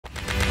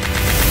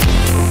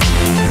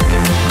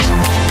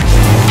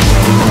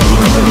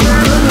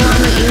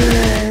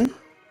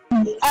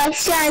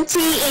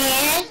Shanti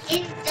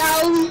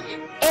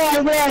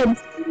and we're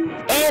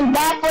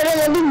back with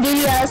another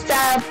video. So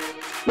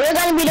we're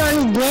gonna be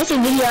doing this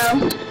dancing video.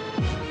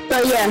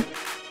 So yeah,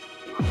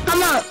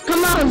 come on,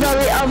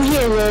 Zoe, over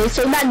here, Zoe.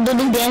 So we're about to do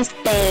this dance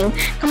thing.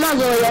 Come on,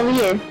 Zoe, over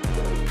here.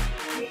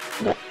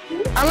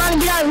 I wanna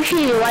get over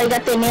here while you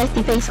got that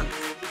nasty face on.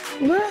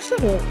 Where's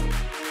it?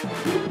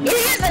 It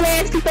is a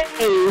nasty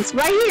face,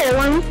 right here,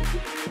 one.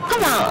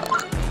 Come on,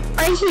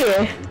 right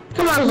here.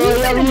 Come on,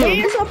 Zoe, over here.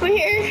 Dance up in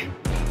here.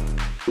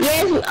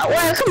 Yes,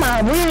 well, come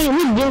on, we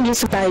do this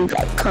sometimes,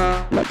 like,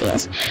 come on,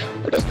 dance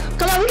with this.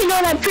 Come on, we can go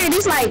up here,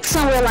 this, like,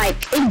 somewhere, like,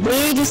 it's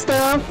big and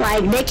stuff,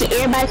 like,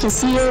 everybody can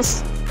see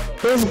us.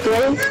 It's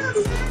great.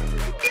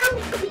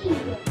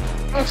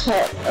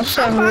 Okay, let's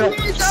show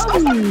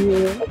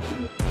you.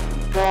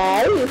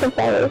 Right, you can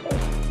follow it.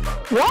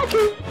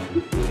 Rocky.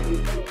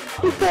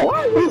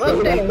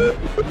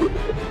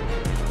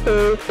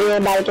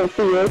 Everybody can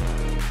see us.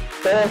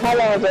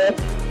 Hello there.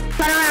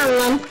 Turn around,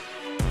 one.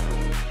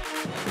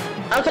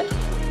 Okay.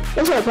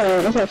 Let's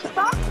okay.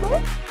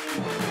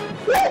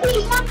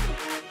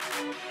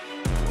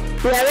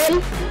 You ready?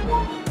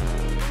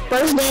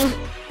 First thing.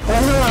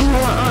 Hold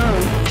on.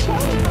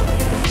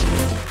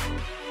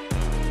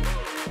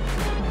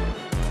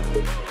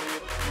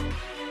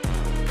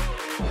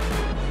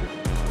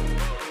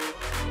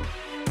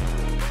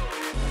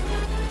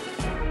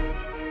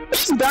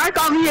 It's dark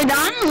over here, Don.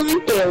 I don't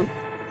like you.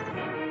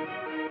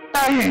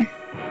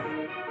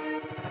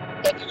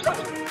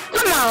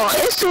 Come on,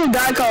 it's too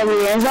dark over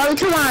here. Zoe,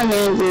 come on,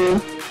 Andrew.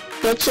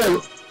 Get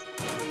you.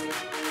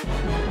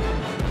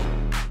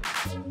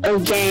 A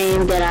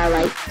game that I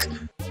like.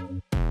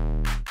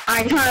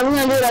 Alright, come on, we're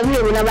gonna do it over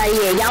here with nobody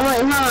here. Y'all want,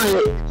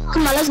 hold on.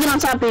 Come on, let's get on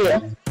top of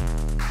here.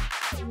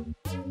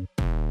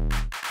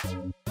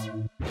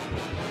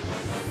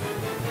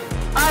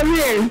 Over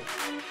here.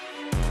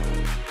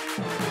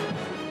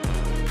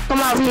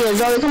 Come over here,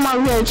 Zoe, come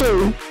over here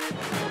too.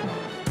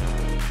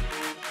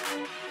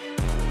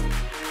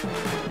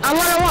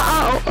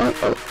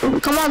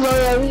 Come on,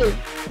 Zoe, over here.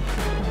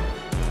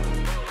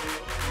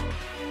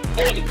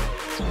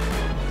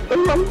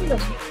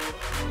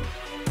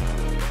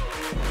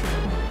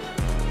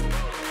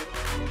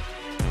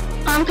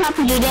 I'm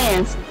copying your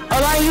dance.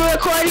 Hold on, you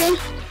recording?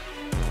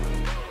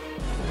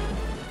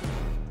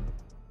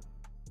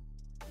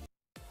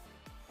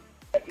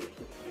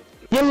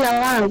 Give me a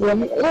line, bro.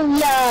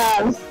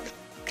 Yeah.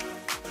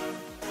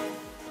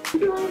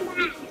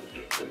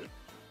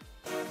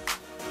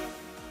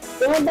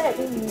 Go back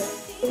in here.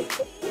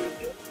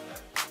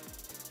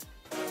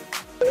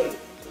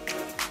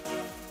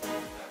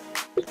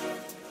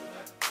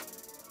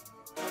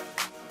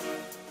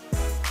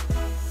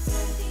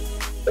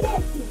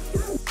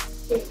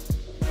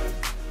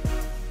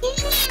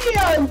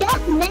 Ew,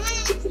 that's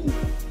nasty.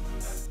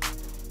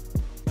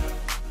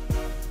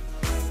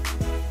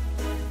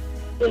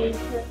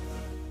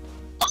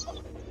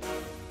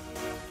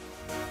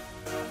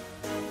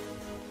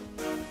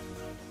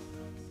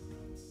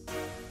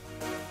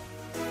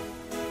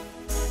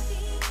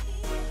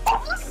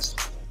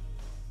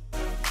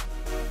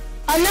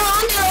 Oh no, I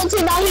know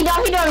too. No, he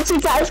don't two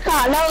times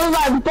car. No, it was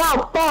like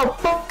bump.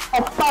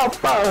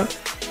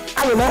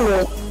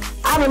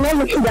 I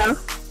remember it though.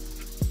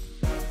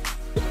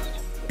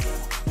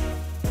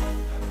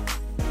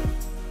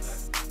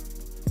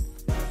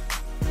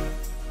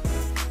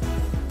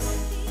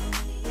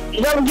 You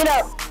gotta get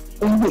up.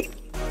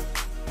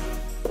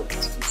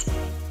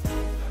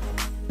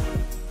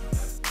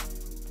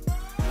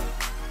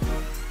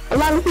 A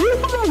lot of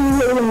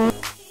people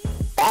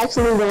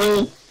actually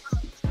win.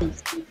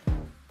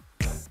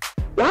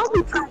 Why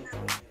we trying to?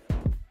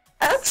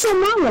 That's your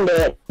mama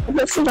did.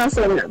 But she don't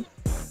say no.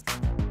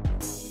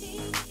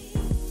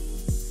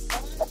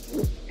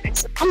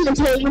 I'm gonna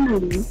tell your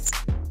mama.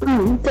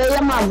 Tell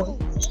your mama.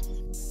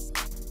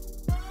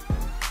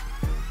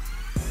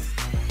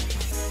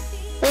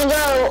 And go,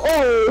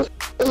 oh.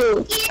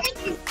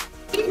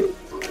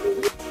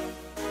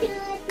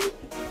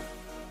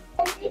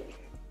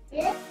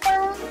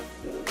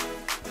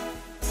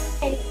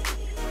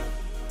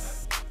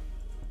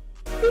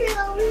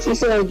 She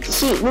said, we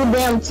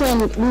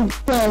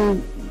playing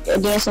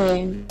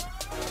dancing.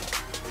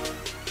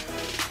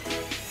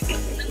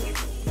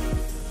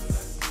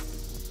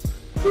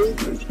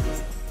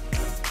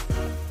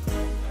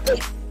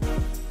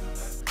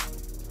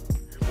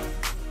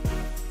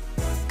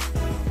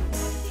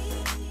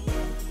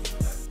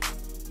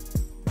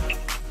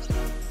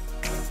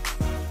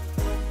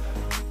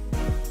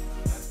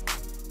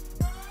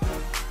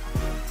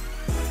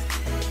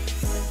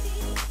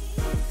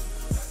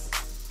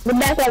 The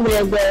back over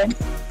there, girl.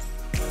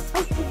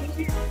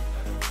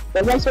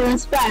 The best one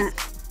spot.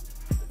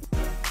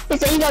 He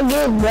said you gonna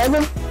get it,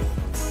 brother.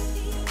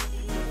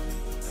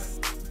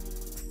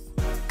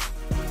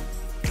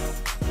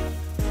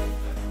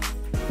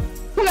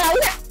 Come on, we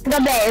gotta go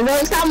back. Bro,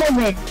 stop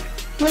moving.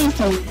 Please,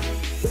 please.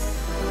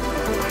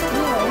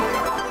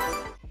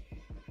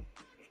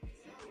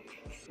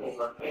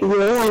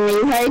 Yeah, when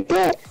you heard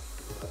that.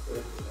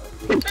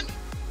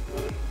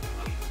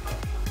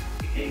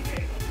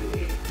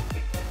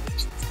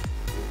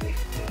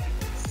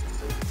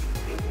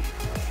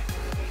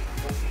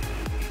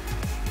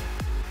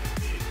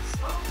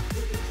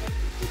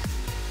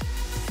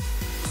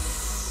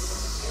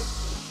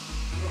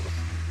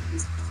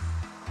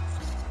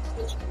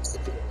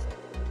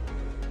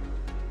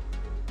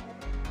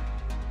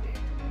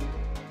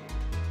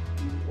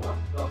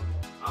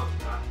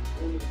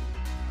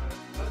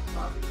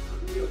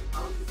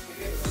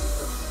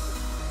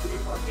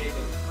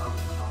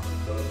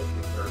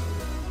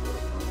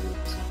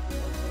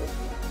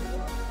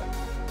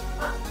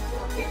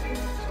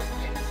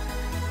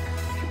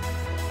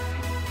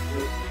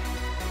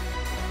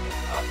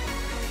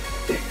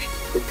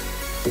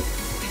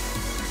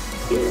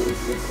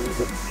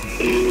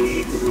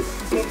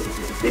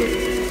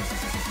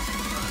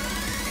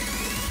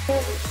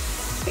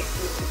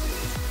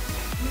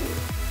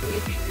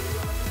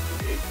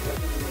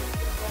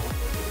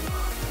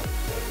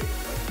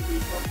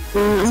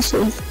 I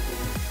see.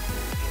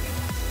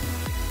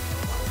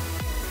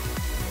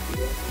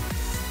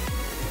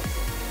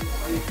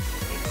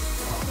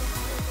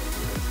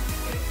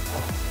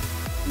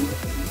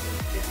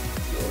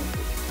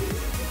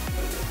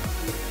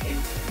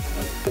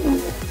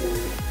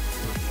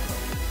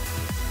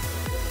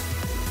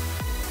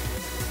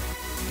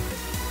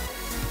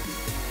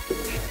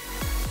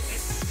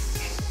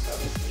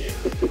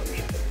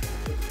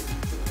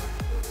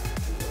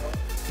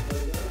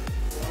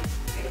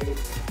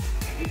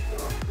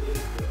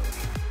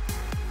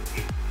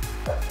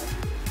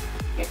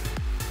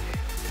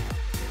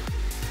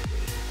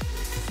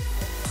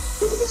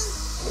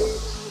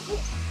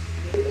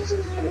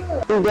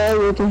 Today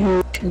we can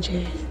hear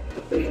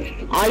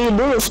all you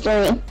do is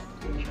scream.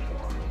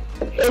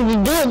 If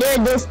you do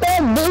it, the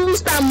stuff do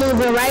stop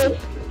moving, right?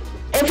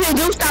 If you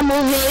do stop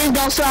moving, it's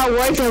gonna start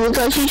working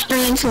because you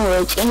stream too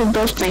much and it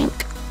does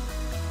stink.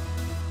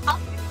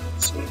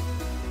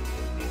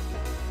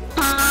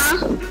 Huh?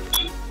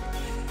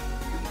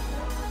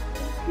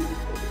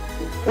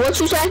 What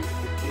you say?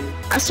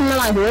 I smell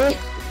like what?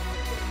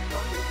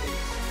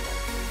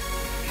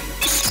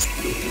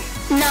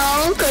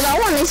 No, cause I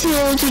wanna see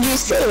what you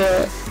just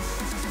said.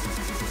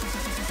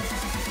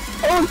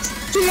 Oh,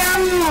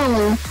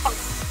 no.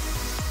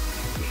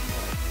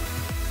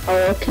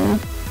 Oh, okay.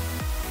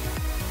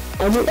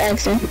 I just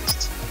asking.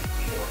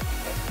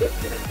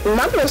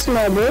 My breath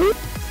smell good.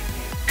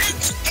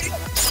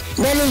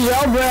 That is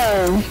your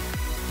breath.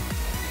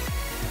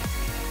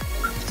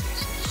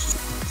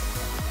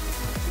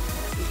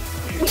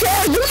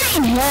 Yeah, you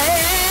ain't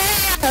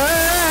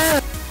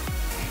hair.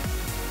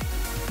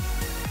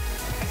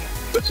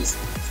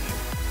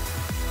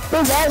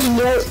 That's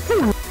good.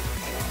 Come on.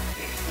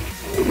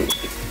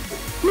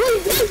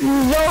 This is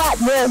your hot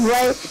breath,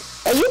 right?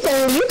 And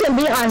you can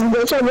be on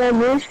this over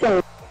this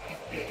thing.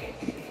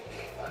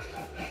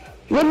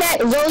 Get back,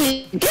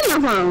 Zoe. Get my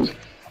phone.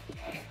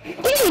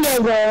 Give me that,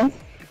 girl.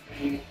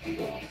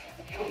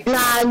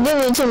 Nah, give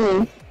it to me.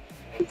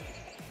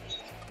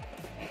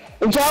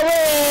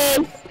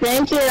 Joey,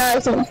 thank you.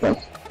 That's on that.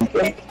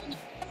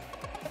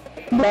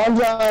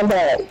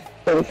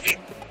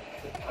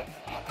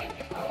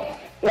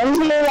 Let me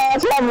see your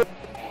last level.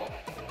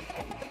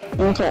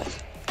 Okay.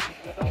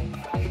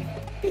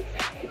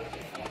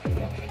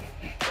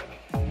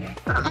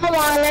 I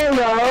wanna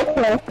go.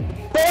 Okay.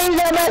 Bring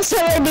the best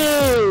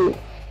already.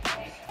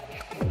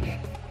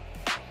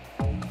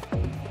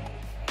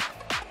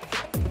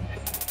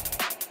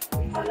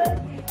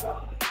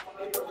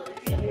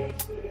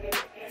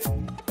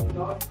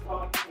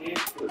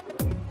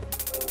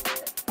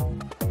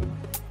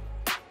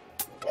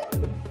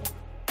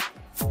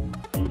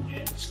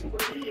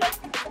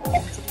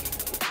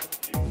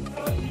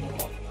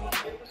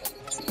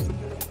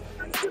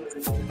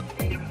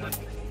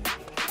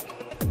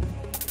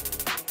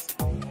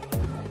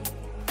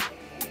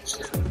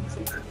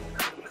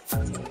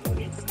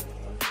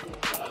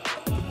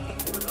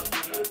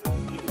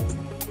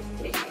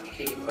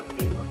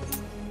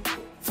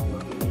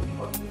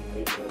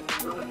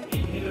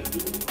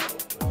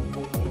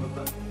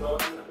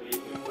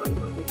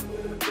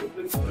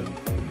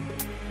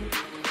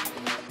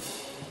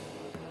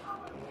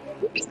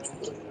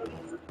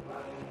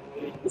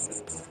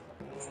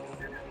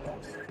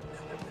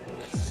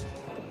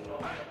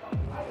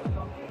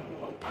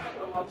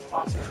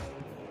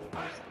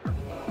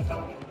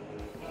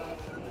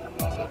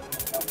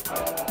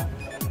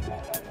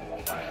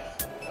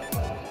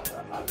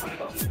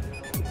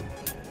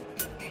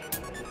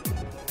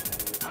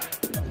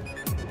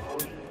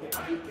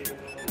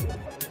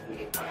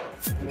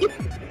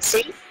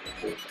 See?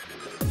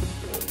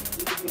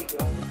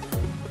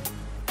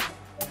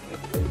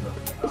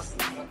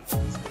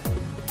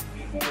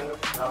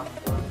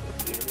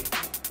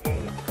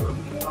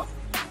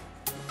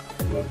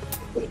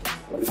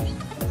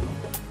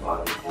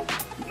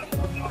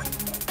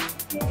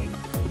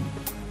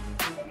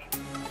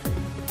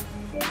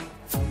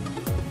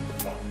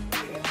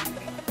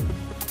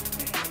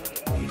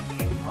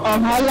 Oh,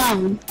 how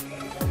long?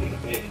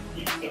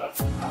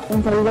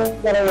 Until they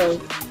get away.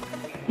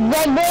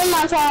 They're doing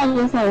my phone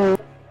with me.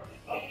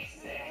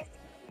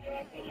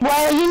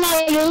 Well, you're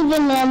not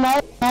using them,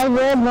 right? I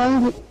will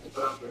bring it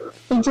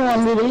into a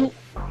meeting.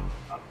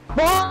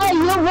 Boy,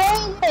 you're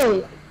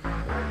waiting.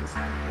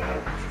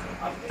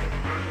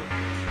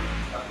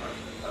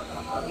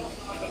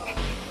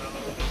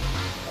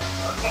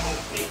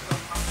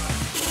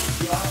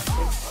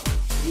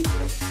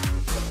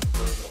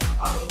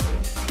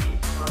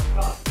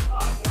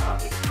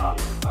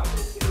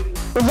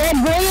 Is that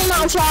bringing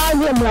on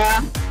charger, bro?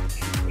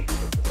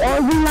 Or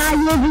you not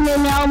using it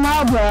no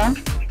more, bro?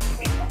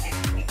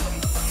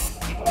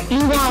 You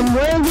gonna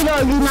bring it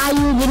or you not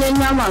using it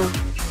no more?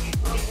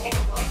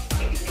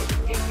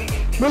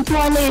 Which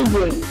one is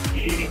it?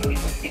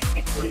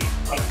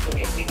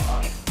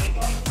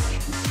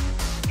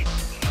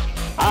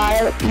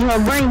 Alright, you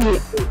gonna bring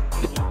it.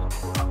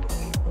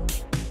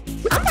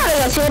 I'm probably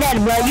gonna say that,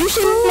 bro. You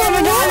should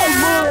never done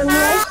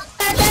that, bro.